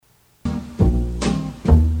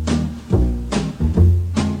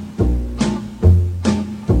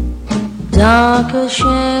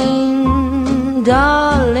Dankeschön,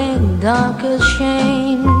 darling,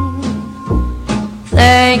 Dankeschön.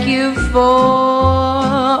 Thank you for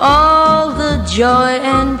all the joy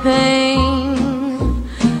and pain.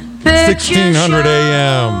 1600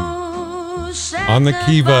 a.m. on the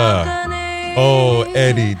Kiva. Oh,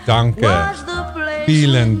 Eddy, danke.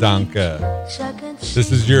 Vielen danke.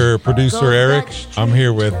 This is your producer, Eric. I'm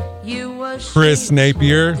here with Chris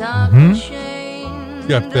Napier. You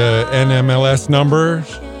got the NMLS number?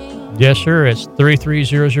 Yes, sir. It's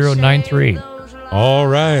 330093. All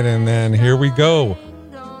right, and then here we go.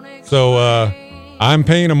 So I'm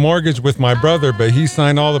paying a mortgage with my brother, but he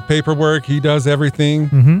signed all the paperwork. He does everything.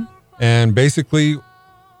 Mm-hmm. And basically,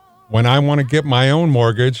 when I want to get my own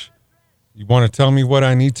mortgage, you want to tell me what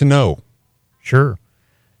I need to know. Sure.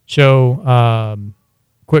 So,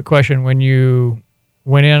 quick question. When you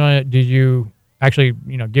went in on it, did you actually,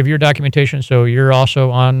 give your documentation so you're also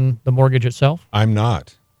on the mortgage itself? I'm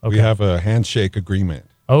not. Okay. We have a handshake agreement.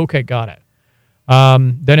 Okay, got it.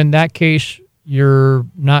 Then in that case, we're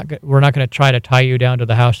not going to try to tie you down to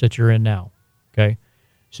the house that you're in now. Okay.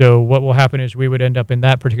 So what will happen is we would end up in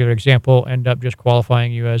that particular example, end up just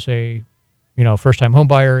qualifying you as a, first-time home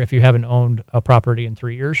buyer. If you haven't owned a property in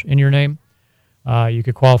 3 years in your name, you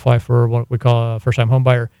could qualify for what we call a first-time home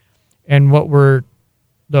buyer. And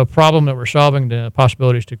the problem that we're solving, the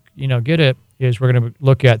possibilities to, get it, is we're going to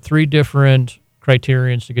look at 3 different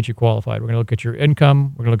criterions to get you qualified. We're going to look at your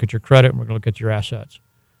income, we're going to look at your credit, and we're going to look at your assets,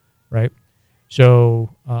 right? So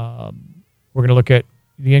we're going to look at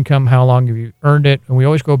the income, how long have you earned it, and we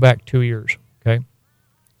always go back 2 years, okay?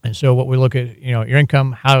 And so what we look at, your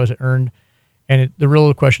income, how is it earned, and the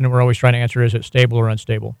real question that we're always trying to answer is it stable or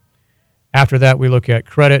unstable? After that, we look at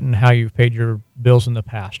credit and how you've paid your bills in the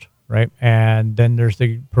past, right? And then there's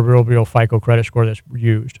the proverbial FICO credit score that's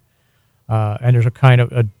used. And there's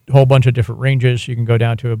a whole bunch of different ranges. You can go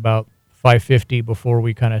down to about 550 before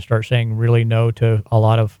we kind of start saying really no to a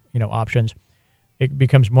lot of, options. It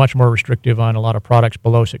becomes much more restrictive on a lot of products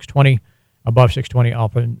below 620. Above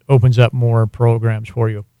 620 opens up more programs for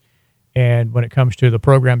you. And when it comes to the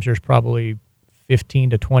programs, there's probably 15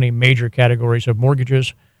 to 20 major categories of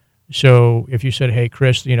mortgages. So if you said, hey,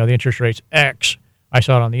 Chris, the interest rate's X, I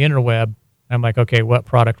saw it on the interweb, I'm like, okay, what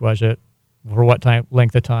product was it? For what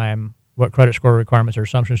length of time? What credit score requirements or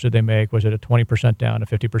assumptions did they make? Was it a 20% down, a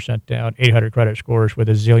 50% down, 800 credit scores with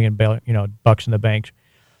a zillion bucks in the banks?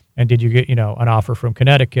 And did you get, an offer from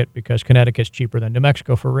Connecticut because Connecticut's cheaper than New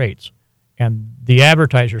Mexico for rates? And the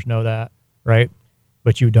advertisers know that, right?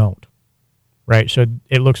 But you don't, right? So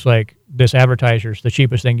it looks like this advertiser's the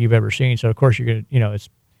cheapest thing you've ever seen. So of course you're going to,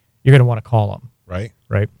 you're going to want to call them. Right.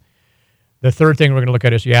 Right. The third thing we're going to look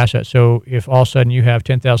at is the asset. So if all of a sudden you have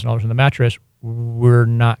 $10,000 in the mattress, we're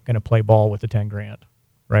not going to play ball with the 10 grand,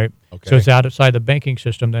 right? Okay. So it's outside the banking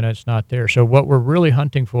system, then it's not there. So what we're really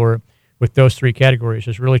hunting for with those 3 categories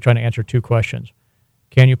is really trying to answer 2 questions.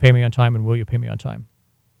 Can you pay me on time, and will you pay me on time?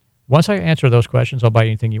 Once I answer those questions, I'll buy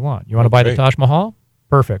anything you want. You want to buy the Taj Mahal?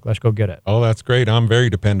 Perfect. Let's go get it. Oh, that's great. I'm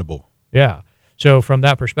very dependable. Yeah. So from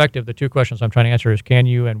that perspective, the 2 questions I'm trying to answer is can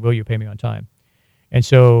you and will you pay me on time? And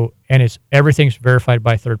so, everything's verified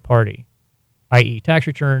by third party, i.e. tax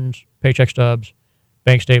returns, paycheck stubs,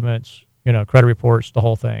 bank statements, credit reports, the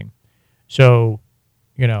whole thing. So,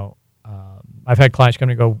 I've had clients come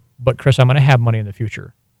and go, but Chris, I'm going to have money in the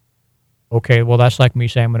future. Okay, well, that's like me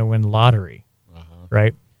saying I'm going to win the lottery,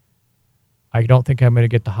 right? I don't think I'm going to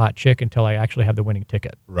get the hot chick until I actually have the winning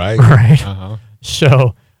ticket. Right. Right. Uh-huh.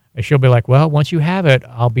 So she'll be like, well, once you have it,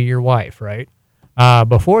 I'll be your wife, right?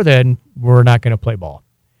 Before then, we're not going to play ball.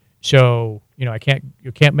 So, you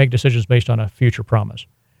can't make decisions based on a future promise.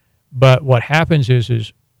 But what happens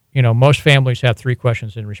is most families have 3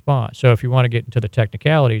 questions in response. So if you want to get into the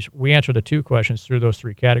technicalities, we answer the 2 questions through those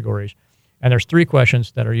 3 categories. And there's 3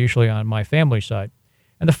 questions that are usually on my family side.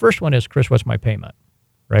 And the first one is, Chris, what's my payment,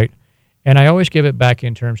 right? And I always give it back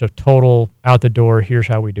in terms of total out the door, here's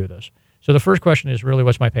how we do this. So the first question is really,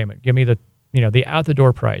 what's my payment? Give me the out the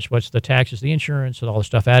door price. What's the taxes, the insurance, and all the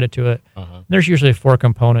stuff added to it. There's usually 4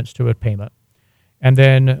 components to a payment. And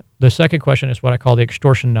then the second question is what I call the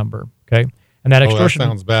extortion number, okay? And that extortion... that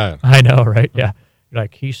sounds bad. I know, right? Yeah.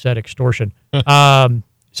 Like, he said extortion.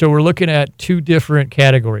 So we're looking at 2 different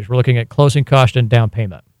categories. We're looking at closing cost and down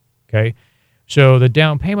payment, okay? So the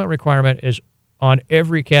down payment requirement is on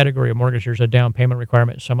every category of mortgage, there's a down payment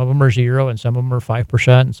requirement. Some of them are 0, and some of them are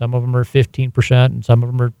 5%, and some of them are 15%, and some of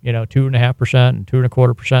them are 2.5% and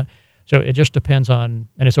 2.25%. So it just depends on,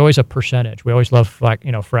 and it's always a percentage. We always love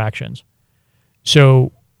fractions.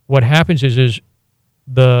 So what happens is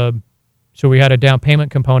so we had a down payment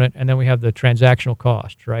component, and then we have the transactional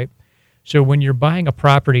cost, right? So when you're buying a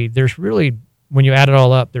property, there's really, when you add it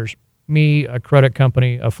all up, there's me, a credit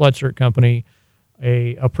company, a flood cert company,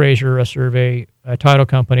 a appraiser, a survey, a title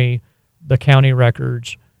company, the county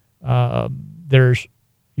records. There's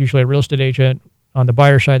usually a real estate agent on the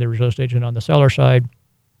buyer side. There's a real estate agent on the seller side.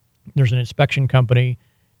 There's an inspection company.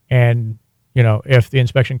 And, if the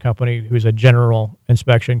inspection company, who's a general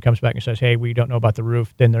inspection, comes back and says, hey, we don't know about the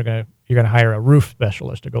roof, then you're going to hire a roof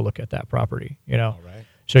specialist to go look at that property, All right.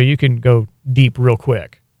 So you can go deep real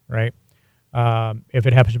quick, right? If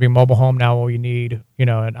it happens to be a mobile home, now we need,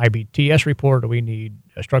 an IBTS report, or we need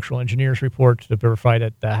a structural engineer's report to verify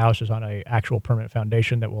that the house is on an actual permanent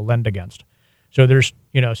foundation that will lend against. So there's,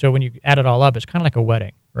 so when you add it all up, it's kind of like a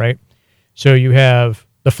wedding, right? So you have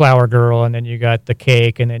the flower girl, and then you got the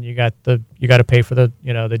cake, and then you got to pay for the,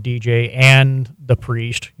 the DJ and the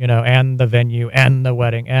priest, and the venue and the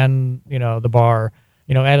wedding and, the bar,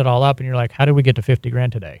 add it all up, and you're like, how did we get to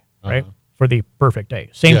 $50,000 today, right? For the perfect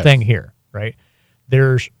day. Same thing here, right?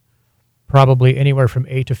 There's probably anywhere from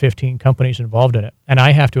 8 to 15 companies involved in it, and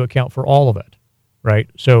I have to account for all of it, right?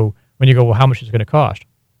 So when you go, well, how much is it going to cost?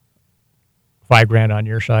 $5,000 on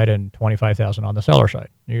your side and $25,000 on the seller side.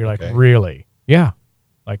 And you're like, really? Yeah.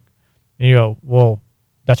 And you go, well,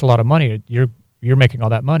 that's a lot of money. You're making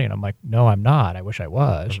all that money. And I'm like, no, I'm not. I wish I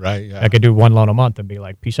was. Right. Yeah. I could do one loan a month and be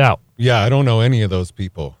like, peace out. Yeah. I don't know any of those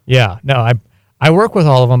people. Yeah. No, I work with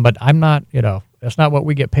all of them, but I'm not, that's not what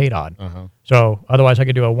we get paid on. So otherwise I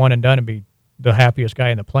could do a one and done and be the happiest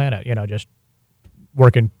guy on the planet, just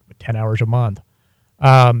working 10 hours a month.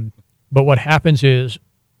 But what happens is,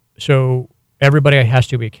 so everybody has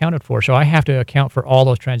to be accounted for. So I have to account for all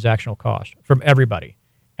those transactional costs from everybody.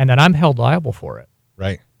 And then I'm held liable for it.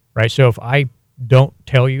 Right. Right. So if I don't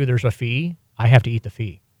tell you there's a fee, I have to eat the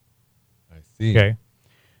fee. I see. Okay.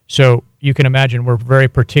 So you can imagine we're very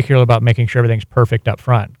particular about making sure everything's perfect up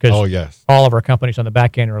front. Because all of our companies on the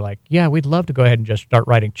back end are like, yeah, we'd love to go ahead and just start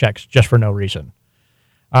writing checks just for no reason.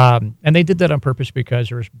 And they did that on purpose because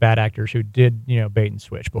there was bad actors who did, bait and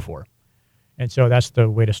switch before. And so that's the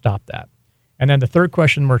way to stop that. And then the third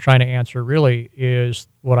question we're trying to answer really is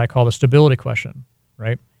what I call the stability question,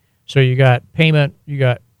 right? So you got payment, you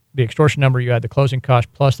got the extortion number, you had the closing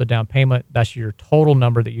cost plus the down payment. That's your total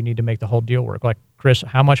number that you need to make the whole deal work. Like, Chris,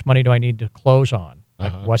 how much money do I need to close on?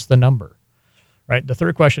 Like, what's the number? Right? The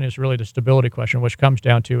third question is really the stability question, which comes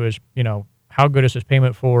down to is, how good is this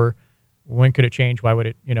payment for? When could it change? Why would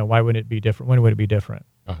it, why would it be different? When would it be different?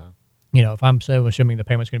 If I'm assuming the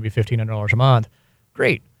payment's going to be $1,500 a month,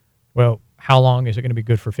 great. Well, how long is it going to be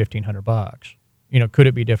good for $1,500? Could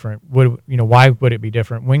it be different? Why would it be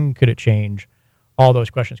different? When could it change? All those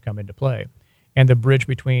questions come into play. And the bridge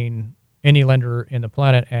between any lender in the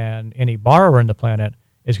planet and any borrower in the planet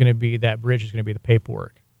is going to be, that bridge is going to be the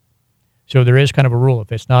paperwork. So there is kind of a rule.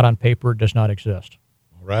 If it's not on paper, it does not exist.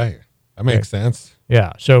 Right. That makes sense.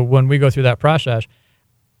 Yeah. So when we go through that process,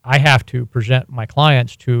 I have to present my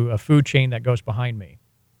clients to a food chain that goes behind me.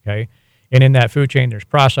 Okay. And in that food chain, there's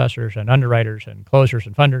processors and underwriters and closers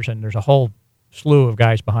and funders, and there's a whole slew of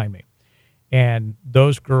guys behind me. And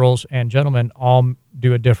those girls and gentlemen all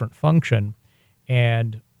do a different function.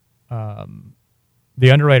 And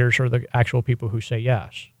the underwriters are the actual people who say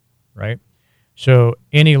yes, right? So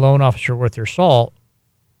any loan officer worth their salt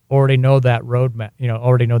already know that road,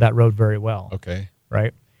 already know that road very well. Okay.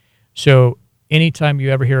 Right? So anytime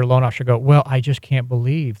you ever hear a loan officer go, well, I just can't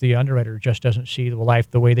believe the underwriter just doesn't see the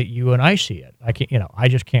life the way that you and I see it. I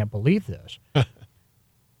just can't believe this.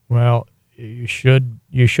 Well, you should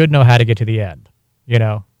know how to get to the end.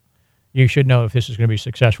 You should know if this is going to be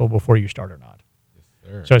successful before you start or not. Yes,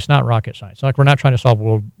 sir. So it's not rocket science. It's like we're not trying to solve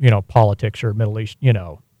world, politics or Middle East,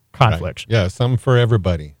 conflicts. Right. Yeah, something for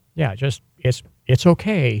everybody. Yeah, just it's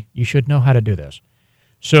okay. You should know how to do this.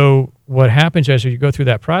 So what happens as you go through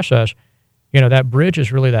that process, that bridge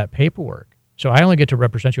is really that paperwork. So I only get to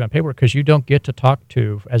represent you on paperwork because you don't get to talk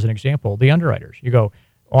to, as an example, the underwriters. You go,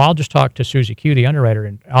 well, I'll just talk to Susie Q, the underwriter,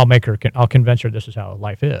 and I'll convince her this is how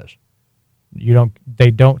life is.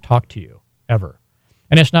 They don't talk to you ever.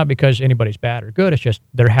 And it's not because anybody's bad or good. It's just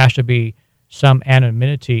there has to be some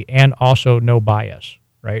anonymity and also no bias,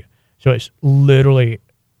 right? So it's literally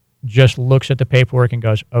just looks at the paperwork and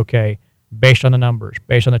goes, okay, based on the numbers,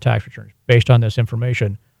 based on the tax returns, based on this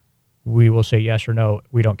information, we will say yes or no.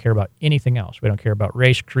 We don't care about anything else. We don't care about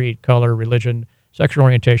race, creed, color, religion, sexual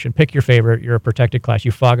orientation. Pick your favorite. You're a protected class.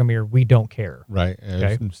 You fog 'em here. We don't care. Right.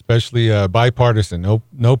 Okay? Especially bipartisan.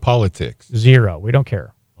 No politics. Zero. We don't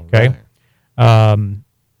care. Okay. Right.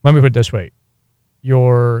 Let me put it this way.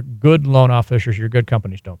 Your good loan officers, your good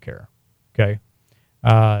companies don't care. Okay.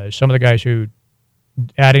 Some of the guys who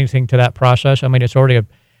add anything to that process, it's already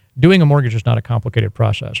doing a mortgage is not a complicated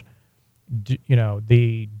process.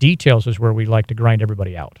 The details is where we like to grind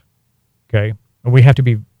everybody out. Okay, and we have to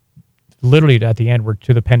be literally at the end, we're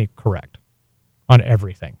to the penny correct on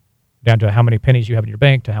everything, down to how many pennies you have in your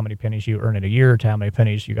bank, to how many pennies you earn in a year, to how many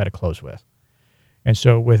pennies you got to close with. And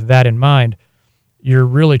so with that in mind, you're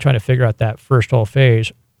really trying to figure out that first whole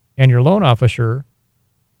phase, and your loan officer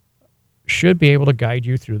should be able to guide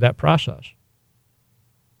you through that process.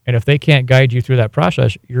 And if they can't guide you through that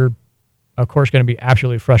process, you're, of course, going to be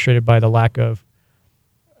absolutely frustrated by the lack of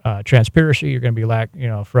transparency. You're going to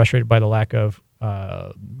be frustrated by the lack of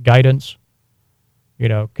guidance,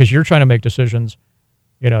 because you're trying to make decisions.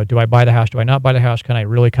 Do I buy the house? Do I not buy the house? Can I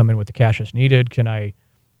really come in with the cash that's needed? Can I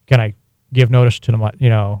give notice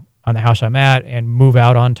to on the house I'm at and move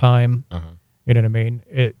out on time? Uh-huh. You know what I mean?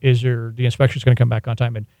 Is the inspection's going to come back on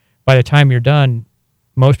time? And by the time you're done,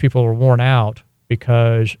 most people are worn out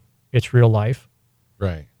because it's real life.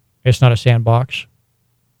 Right. It's not a sandbox.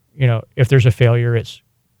 If there's a failure,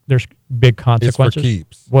 there's big consequences. It's for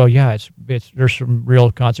keeps. Well, yeah, there's some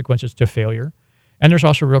real consequences to failure, and there's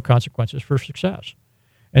also real consequences for success.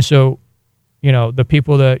 And so, the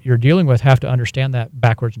people that you're dealing with have to understand that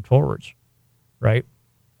backwards and forwards, right?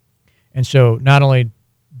 And so not only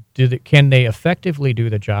can they effectively do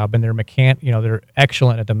the job, and they're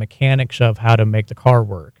excellent at the mechanics of how to make the car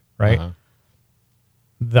work, right? Uh-huh.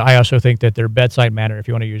 I also think that their bedside manner, if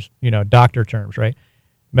you want to use, doctor terms, right?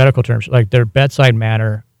 Medical terms, like their bedside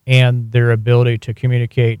manner and their ability to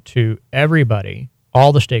communicate to everybody,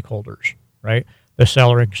 all the stakeholders, right? The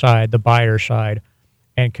seller side, the buyer side,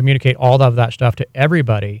 and communicate all of that stuff to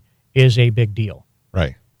everybody is a big deal.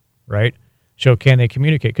 Right. Right? So can they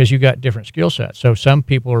communicate? Because you got different skill sets. So some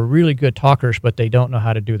people are really good talkers, but they don't know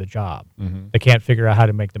how to do the job. Mm-hmm. They can't figure out how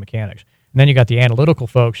to make the mechanics. And then you got the analytical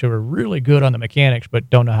folks who are really good on the mechanics, but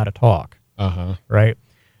don't know how to talk. Uh-huh. Right?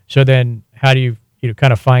 So then how do you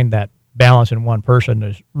kind of find that balance in one person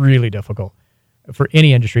is really difficult for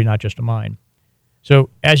any industry, not just mine.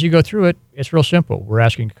 So as you go through it, it's real simple. We're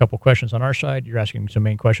asking a couple questions on our side. You're asking some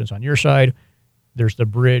main questions on your side. There's the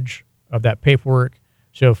bridge of that paperwork.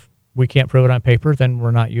 So if we can't prove it on paper, then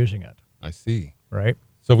we're not using it. I see. Right?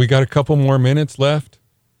 So we got a couple more minutes left.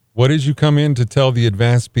 What did you come in to tell the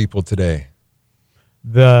advanced people today?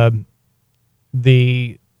 The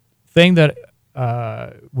thing that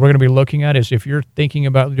we're going to be looking at is if you're thinking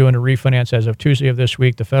about doing a refinance as of Tuesday of this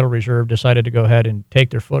week, the Federal Reserve decided to go ahead and take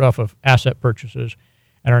their foot off of asset purchases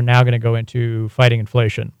and are now going to go into fighting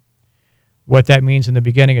inflation. What that means in the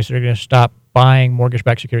beginning is they're going to stop buying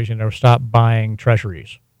mortgage-backed securities and they'll stop buying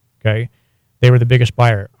treasuries. Okay? They were the biggest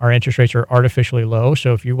buyer. Our interest rates are artificially low,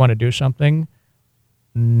 so if you want to do something,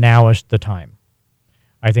 now is the time.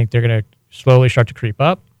 I think they're going to slowly start to creep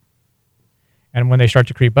up. And when they start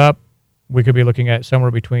to creep up, we could be looking at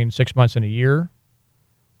somewhere between 6 months and a year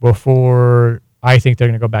before I think they're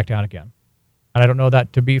going to go back down again. And I don't know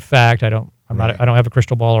that to be fact. I don't have a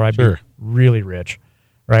crystal ball, or I'd be really rich,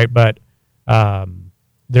 right? But they're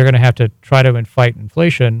going to have to try to fight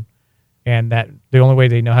inflation, and that the only way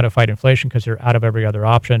they know how to fight inflation, because they're out of every other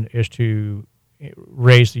option, is to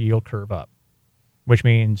raise the yield curve up, which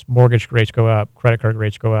means mortgage rates go up, credit card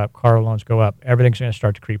rates go up, car loans go up. Everything's going to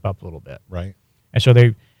start to creep up a little bit. Right. And so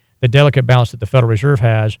the delicate balance that the Federal Reserve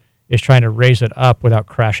has is trying to raise it up without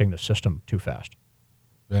crashing the system too fast.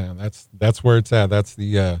 Yeah, that's where it's at. That's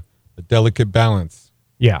the delicate balance.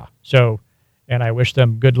 Yeah. So, and I wish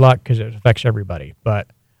them good luck because it affects everybody. But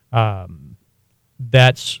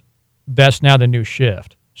that's now the new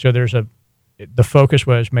shift. So the focus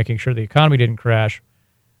was making sure the economy didn't crash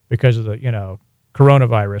because of the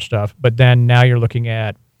coronavirus stuff. But then now you're looking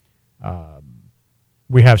at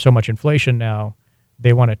we have so much inflation now.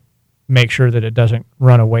 They want to make sure that it doesn't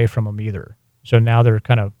run away from them either. So now they're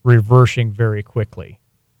kind of reversing very quickly.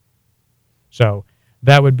 So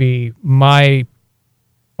that would be my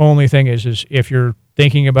only thing is if you're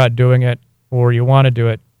thinking about doing it or you want to do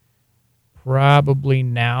it, probably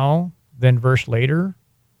now than versus later,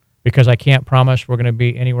 because I can't promise we're going to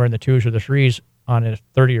be anywhere in the 2s or the 3s on a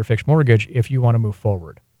 30-year fixed mortgage if you want to move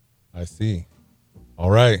forward. I see.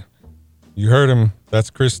 All right. You heard him. That's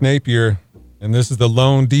Chris Napier. And this is the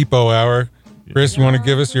Loan Depot Hour. Chris, you want to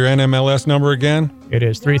give us your NMLS number again? It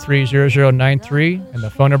is 330093, and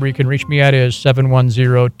the phone number you can reach me at is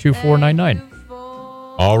 710-2499.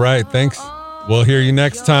 All right, thanks. We'll hear you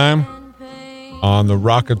next time on the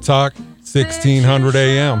Rock of Talk, 1600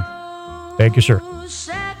 AM. Thank you, sir.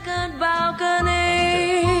 Second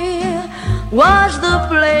balcony was the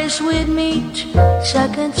place we'd meet.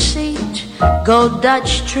 Second seat, go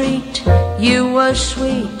Dutch treat. You were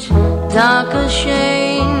sweet, dark as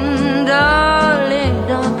Shane.